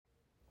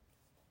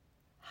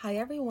Hi,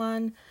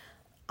 everyone.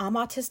 I'm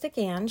Autistic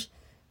Ange.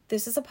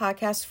 This is a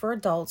podcast for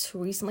adults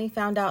who recently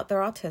found out they're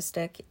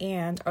autistic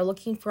and are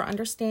looking for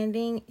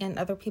understanding and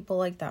other people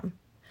like them.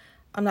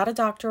 I'm not a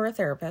doctor or a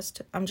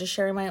therapist. I'm just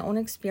sharing my own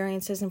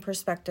experiences and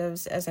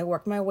perspectives as I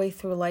work my way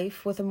through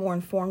life with a more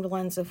informed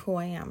lens of who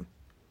I am.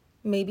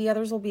 Maybe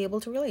others will be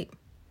able to relate.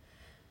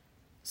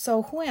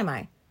 So, who am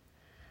I?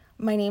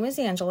 My name is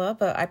Angela,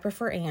 but I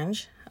prefer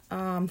Ange.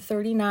 I'm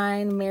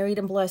 39, married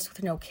and blessed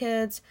with no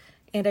kids,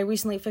 and I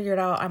recently figured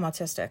out I'm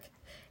autistic.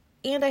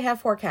 And I have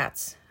 4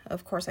 cats.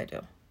 Of course I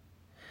do.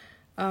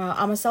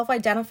 I'm a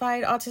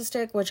self-identified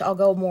autistic, which I'll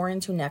go more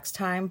into next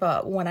time,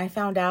 but when I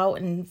found out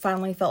and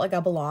finally felt like I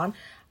belong,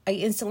 I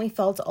instantly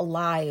felt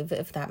alive,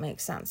 if that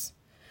makes sense.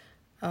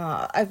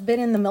 I've been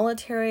in the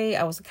military,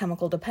 I was a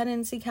chemical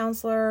dependency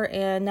counselor,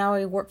 and now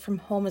I work from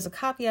home as a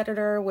copy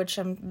editor, which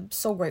I'm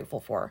so grateful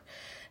for.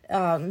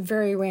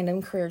 Very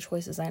random career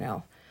choices, I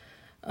know.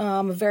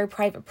 I'm a very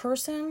private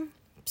person,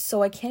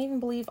 so I can't even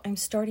believe I'm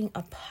starting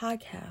a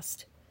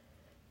podcast.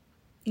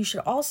 You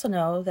should also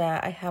know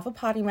that I have a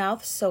potty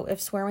mouth, so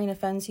if swearing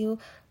offends you,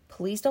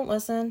 please don't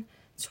listen.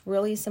 It's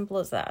really simple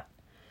as that.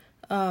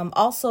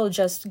 Also,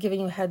 just giving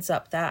you a heads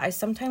up that I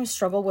sometimes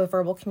struggle with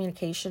verbal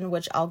communication,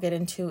 which I'll get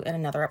into in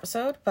another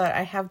episode, but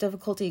I have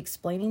difficulty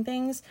explaining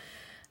things.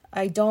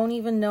 I don't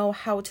even know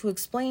how to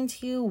explain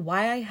to you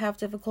why I have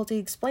difficulty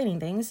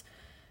explaining things.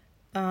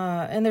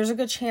 And there's a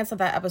good chance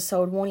that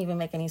episode won't even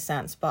make any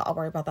sense, but I'll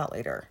worry about that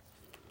later.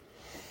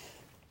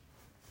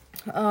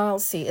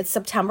 Let's see, it's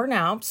September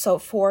now, so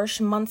 4-ish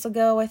months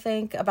ago, I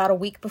think, about a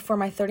week before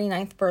my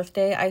 39th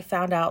birthday, I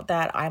found out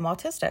that I'm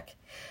autistic.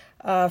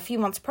 A few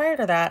months prior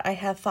to that, I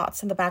had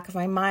thoughts in the back of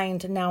my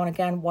mind now and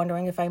again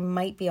wondering if I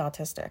might be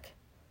autistic.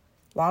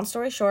 Long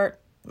story short,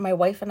 my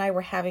wife and I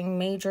were having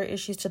major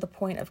issues to the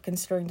point of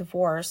considering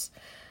divorce.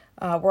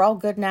 We're all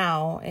good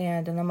now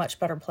and in a much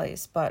better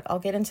place, but I'll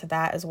get into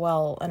that as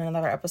well in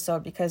another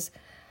episode because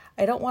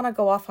I don't want to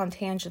go off on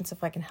tangents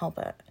if I can help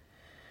it.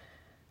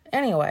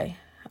 Anyway,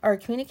 our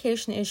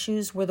communication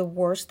issues were the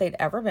worst they'd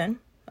ever been.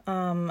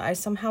 I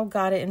somehow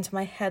got it into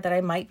my head that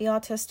I might be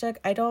autistic.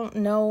 I don't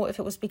know if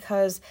it was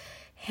because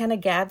Hannah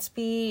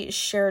Gadsby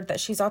shared that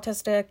she's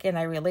autistic and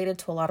I related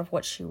to a lot of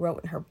what she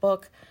wrote in her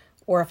book,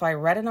 or if I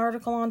read an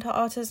article on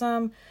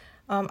autism.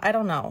 I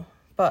don't know.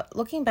 But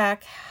looking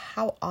back,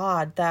 how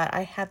odd that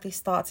I had these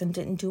thoughts and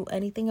didn't do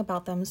anything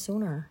about them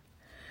sooner.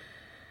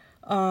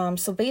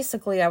 So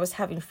basically, I was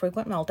having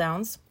frequent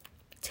meltdowns,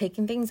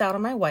 taking things out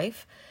on my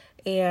wife,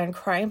 and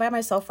crying by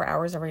myself for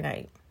hours every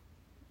night.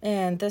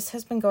 And this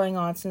has been going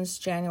on since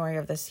January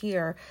of this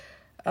year.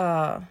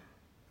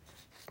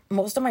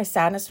 Most of my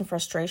sadness and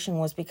frustration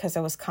was because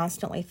I was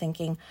constantly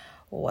thinking,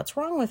 what's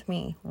wrong with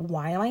me?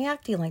 Why am I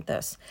acting like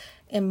this?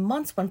 And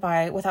months went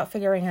by without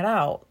figuring it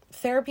out.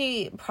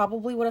 Therapy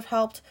probably would have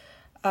helped.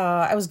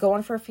 I was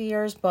going for a few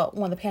years, but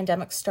when the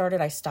pandemic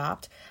started, I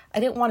stopped. I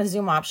didn't want a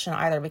Zoom option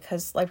either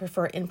because I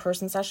prefer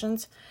in-person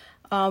sessions.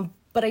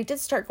 But I did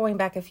start going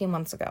back a few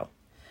months ago.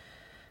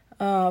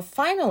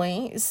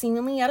 Finally,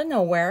 seemingly out of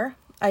nowhere,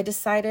 I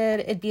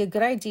decided it'd be a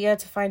good idea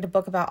to find a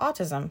book about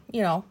autism,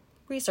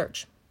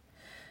 research.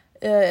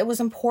 It was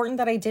important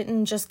that I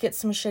didn't just get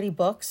some shitty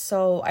books,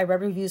 so I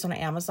read reviews on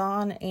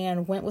Amazon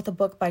and went with a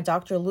book by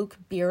Dr. Luke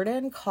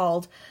Bearden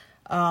called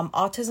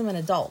Autism in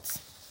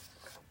Adults.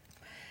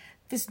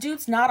 This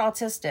dude's not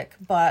autistic,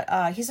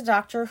 but he's a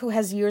doctor who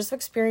has years of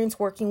experience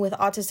working with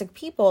autistic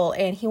people,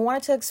 and he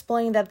wanted to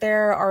explain that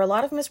there are a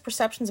lot of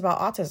misperceptions about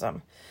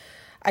autism.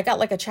 I got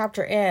like a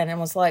chapter in and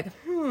was like,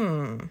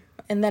 and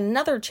then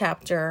another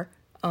chapter,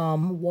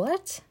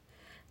 what?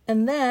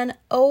 And then,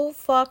 oh,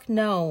 fuck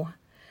no.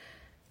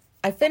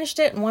 I finished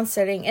it in one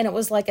sitting, and it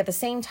was like at the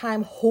same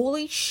time,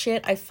 holy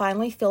shit, I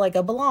finally feel like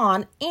I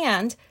belong,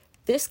 and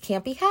this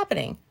can't be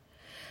happening.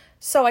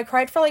 So I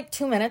cried for like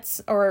 2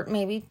 minutes, or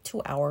maybe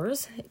 2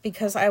 hours,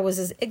 because I was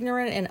as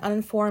ignorant and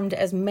uninformed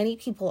as many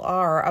people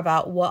are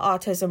about what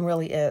autism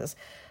really is.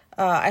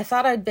 I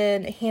thought I'd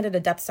been handed a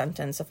death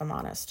sentence, if I'm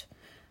honest.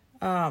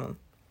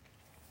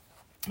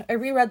 I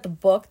reread the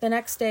book the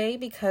next day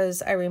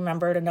because I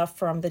remembered enough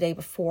from the day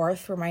before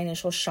through my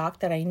initial shock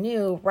that I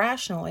knew,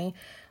 rationally,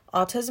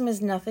 autism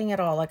is nothing at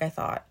all like I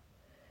thought.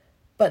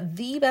 But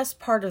the best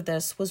part of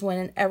this was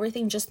when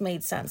everything just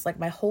made sense, like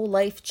my whole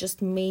life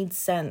just made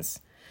sense.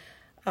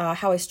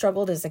 How I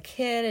struggled as a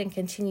kid and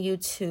continue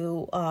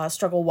to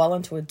struggle well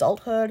into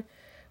adulthood,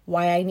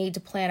 why I need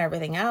to plan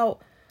everything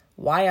out,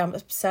 why I'm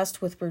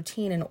obsessed with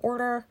routine and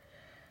order.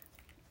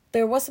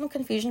 There was some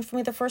confusion for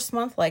me the first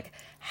month, like,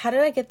 how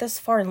did I get this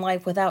far in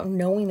life without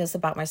knowing this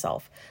about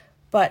myself?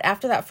 But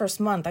after that first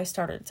month, I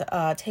started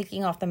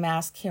taking off the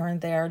mask here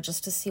and there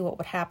just to see what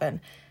would happen.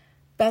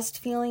 Best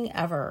feeling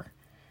ever.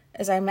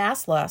 As I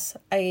masked less,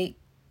 I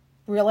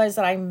realized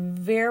that I'm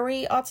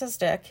very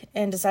autistic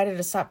and decided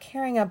to stop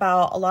caring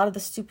about a lot of the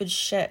stupid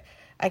shit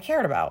I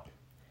cared about.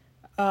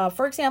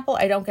 For example,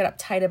 I don't get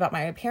uptight about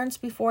my appearance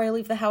before I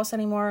leave the house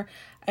anymore.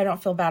 I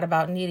don't feel bad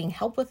about needing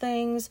help with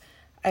things.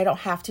 I don't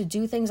have to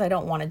do things I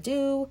don't want to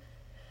do.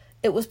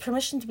 It was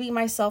permission to be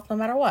myself no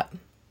matter what.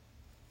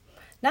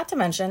 Not to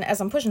mention,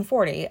 as I'm pushing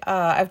 40,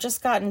 I've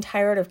just gotten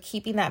tired of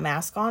keeping that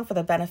mask on for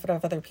the benefit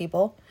of other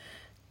people.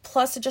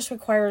 Plus, it just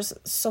requires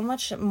so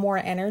much more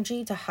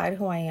energy to hide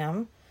who I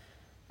am.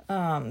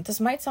 This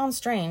might sound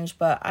strange,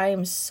 but I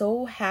am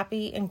so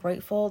happy and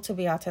grateful to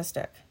be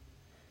autistic.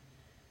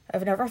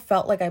 I've never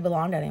felt like I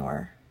belonged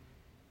anywhere.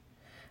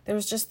 There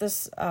was just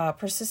this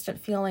persistent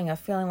feeling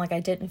like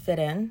I didn't fit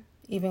in,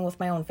 even with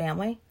my own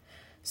family.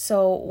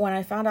 So when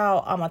I found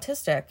out I'm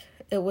autistic,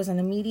 it was an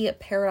immediate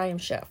paradigm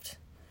shift.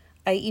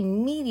 I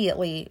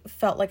immediately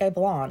felt like I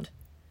belonged.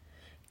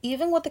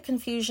 Even with the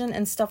confusion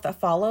and stuff that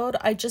followed,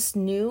 I just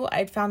knew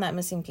I'd found that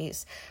missing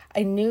piece.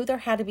 I knew there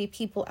had to be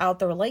people out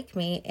there like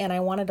me, and I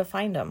wanted to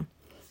find them.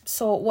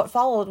 So what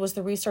followed was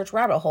the research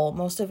rabbit hole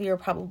most of you are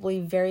probably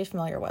very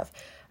familiar with.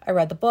 I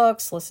read the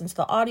books, listened to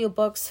the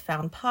audiobooks,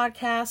 found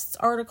podcasts,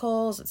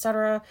 articles,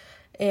 etc.,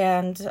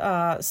 and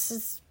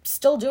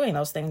still doing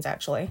those things,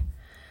 actually.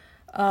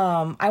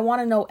 I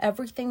want to know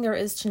everything there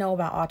is to know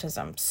about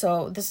autism.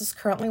 So this is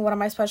currently one of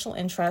my special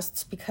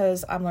interests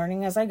because I'm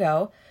learning as I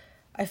go.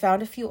 I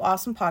found a few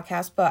awesome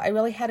podcasts, but I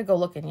really had to go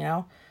looking,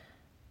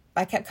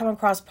 I kept coming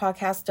across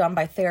podcasts done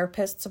by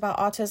therapists about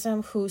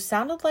autism who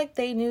sounded like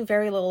they knew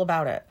very little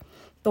about it.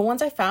 The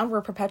ones I found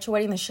were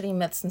perpetuating the shitty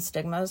myths and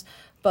stigmas,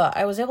 but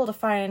I was able to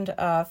find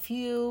a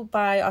few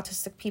by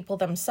autistic people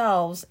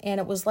themselves, and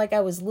it was like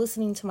I was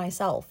listening to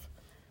myself.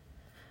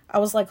 I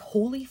was like,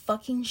 holy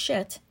fucking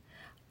shit,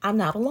 I'm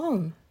not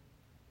alone.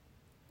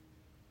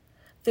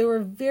 There were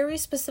very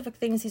specific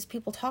things these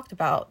people talked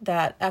about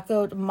that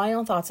echoed my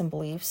own thoughts and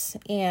beliefs,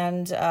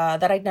 and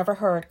that I'd never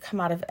heard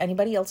come out of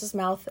anybody else's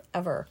mouth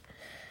ever.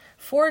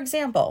 For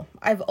example,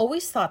 I've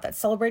always thought that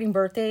celebrating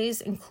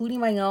birthdays, including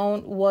my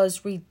own,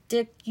 was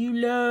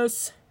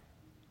ridiculous.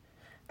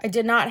 I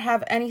did not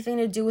have anything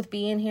to do with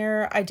being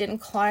here. I didn't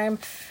climb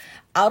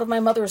out of my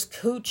mother's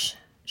cooch.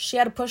 She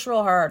had to push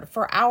real hard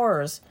for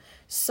hours.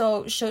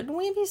 So shouldn't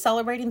we be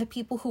celebrating the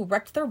people who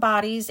wrecked their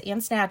bodies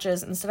and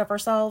snatches instead of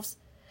ourselves?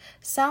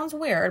 Sounds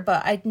weird,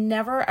 but I'd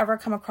never ever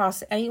come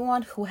across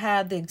anyone who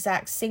had the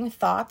exact same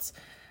thoughts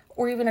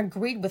or even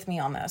agreed with me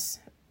on this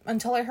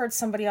until I heard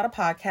somebody on a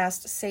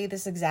podcast say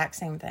this exact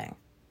same thing.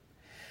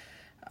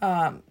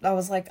 I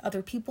was like,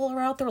 other people are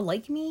out there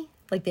like me?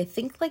 Like they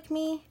think like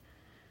me?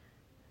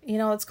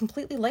 It's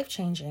completely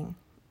life-changing.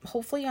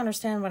 Hopefully you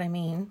understand what I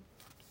mean.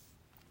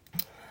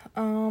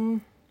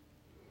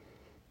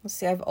 Let's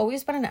see, I've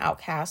always been an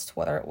outcast,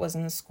 whether it was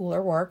in school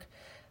or work.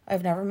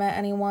 I've never met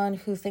anyone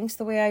who thinks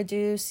the way I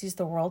do, sees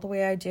the world the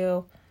way I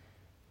do.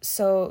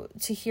 So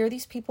to hear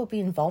these people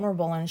being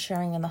vulnerable and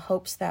sharing in the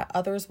hopes that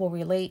others will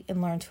relate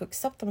and learn to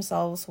accept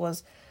themselves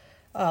was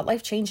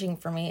life-changing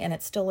for me, and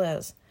it still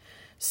is.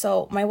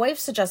 So my wife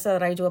suggested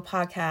that I do a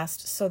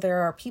podcast so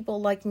there are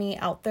people like me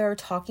out there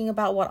talking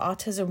about what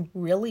autism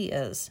really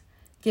is,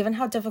 given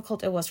how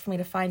difficult it was for me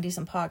to find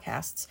decent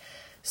podcasts.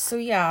 So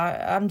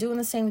yeah, I'm doing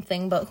the same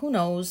thing, but who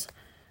knows?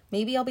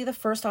 Maybe I'll be the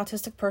first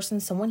autistic person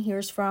someone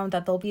hears from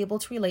that they'll be able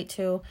to relate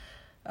to.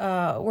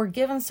 We're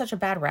given such a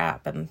bad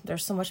rap, and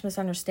there's so much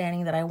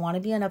misunderstanding that I want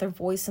to be another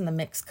voice in the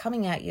mix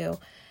coming at you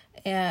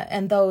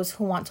and those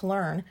who want to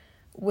learn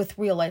with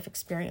real life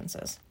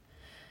experiences.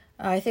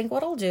 I think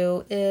what I'll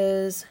do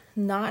is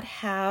not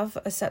have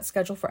a set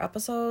schedule for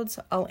episodes.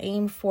 I'll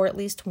aim for at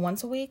least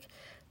once a week.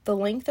 The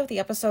length of the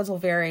episodes will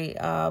vary,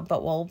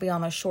 but will be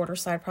on the shorter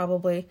side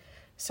probably.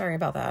 Sorry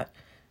about that.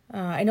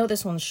 I know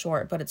this one's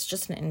short, but it's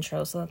just an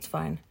intro, so that's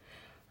fine.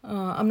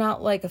 I'm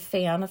not like a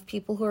fan of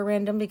people who are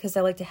random because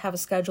I like to have a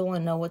schedule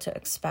and know what to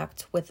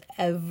expect with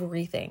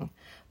everything.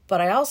 But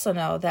I also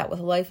know that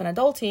with life and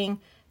adulting,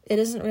 it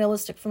isn't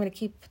realistic for me to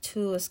keep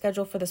to a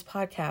schedule for this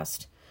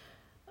podcast.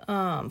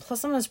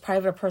 Plus, I'm as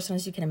private a person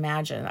as you can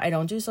imagine. I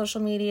don't do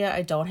social media,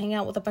 I don't hang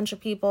out with a bunch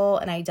of people,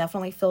 and I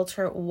definitely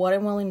filter what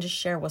I'm willing to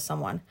share with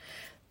someone.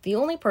 The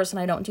only person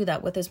I don't do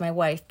that with is my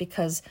wife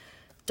because,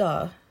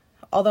 duh.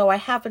 Although I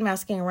have been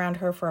masking around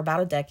her for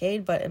about a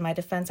decade, but in my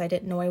defense, I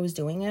didn't know I was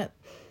doing it.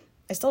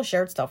 I still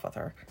shared stuff with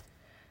her.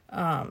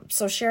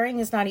 So sharing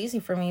is not easy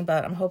for me,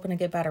 but I'm hoping to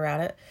get better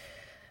at it.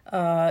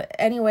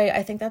 Anyway,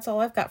 I think that's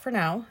all I've got for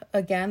now.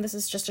 Again, this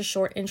is just a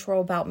short intro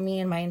about me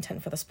and my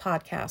intent for this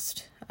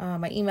podcast.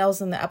 My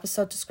email's in the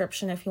episode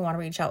description if you want to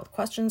reach out with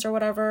questions or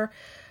whatever.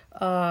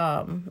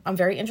 I'm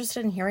very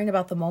interested in hearing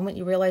about the moment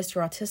you realized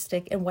you're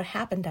autistic and what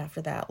happened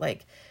after that.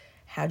 Like,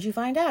 how'd you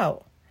find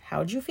out?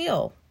 How'd you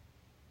feel?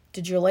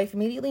 Did your life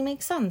immediately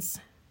make sense?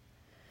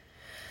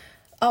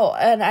 Oh,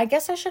 and I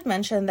guess I should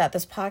mention that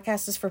this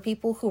podcast is for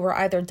people who were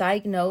either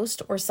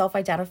diagnosed or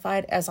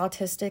self-identified as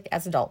autistic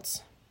as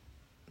adults.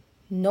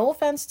 No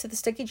offense to the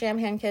sticky jam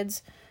hand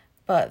kids,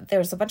 but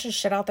there's a bunch of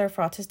shit out there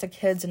for autistic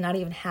kids and not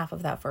even half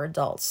of that for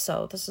adults.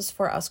 So this is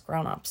for us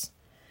grown-ups.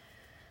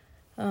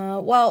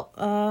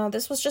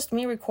 This was just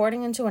me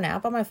recording into an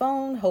app on my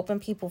phone, hoping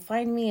people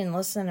find me and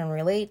listen and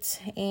relate,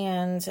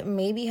 and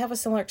maybe have a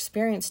similar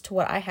experience to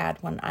what I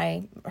had when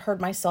I heard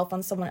myself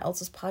on someone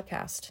else's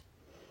podcast.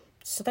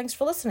 So thanks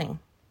for listening.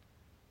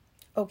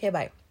 Okay,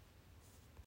 bye.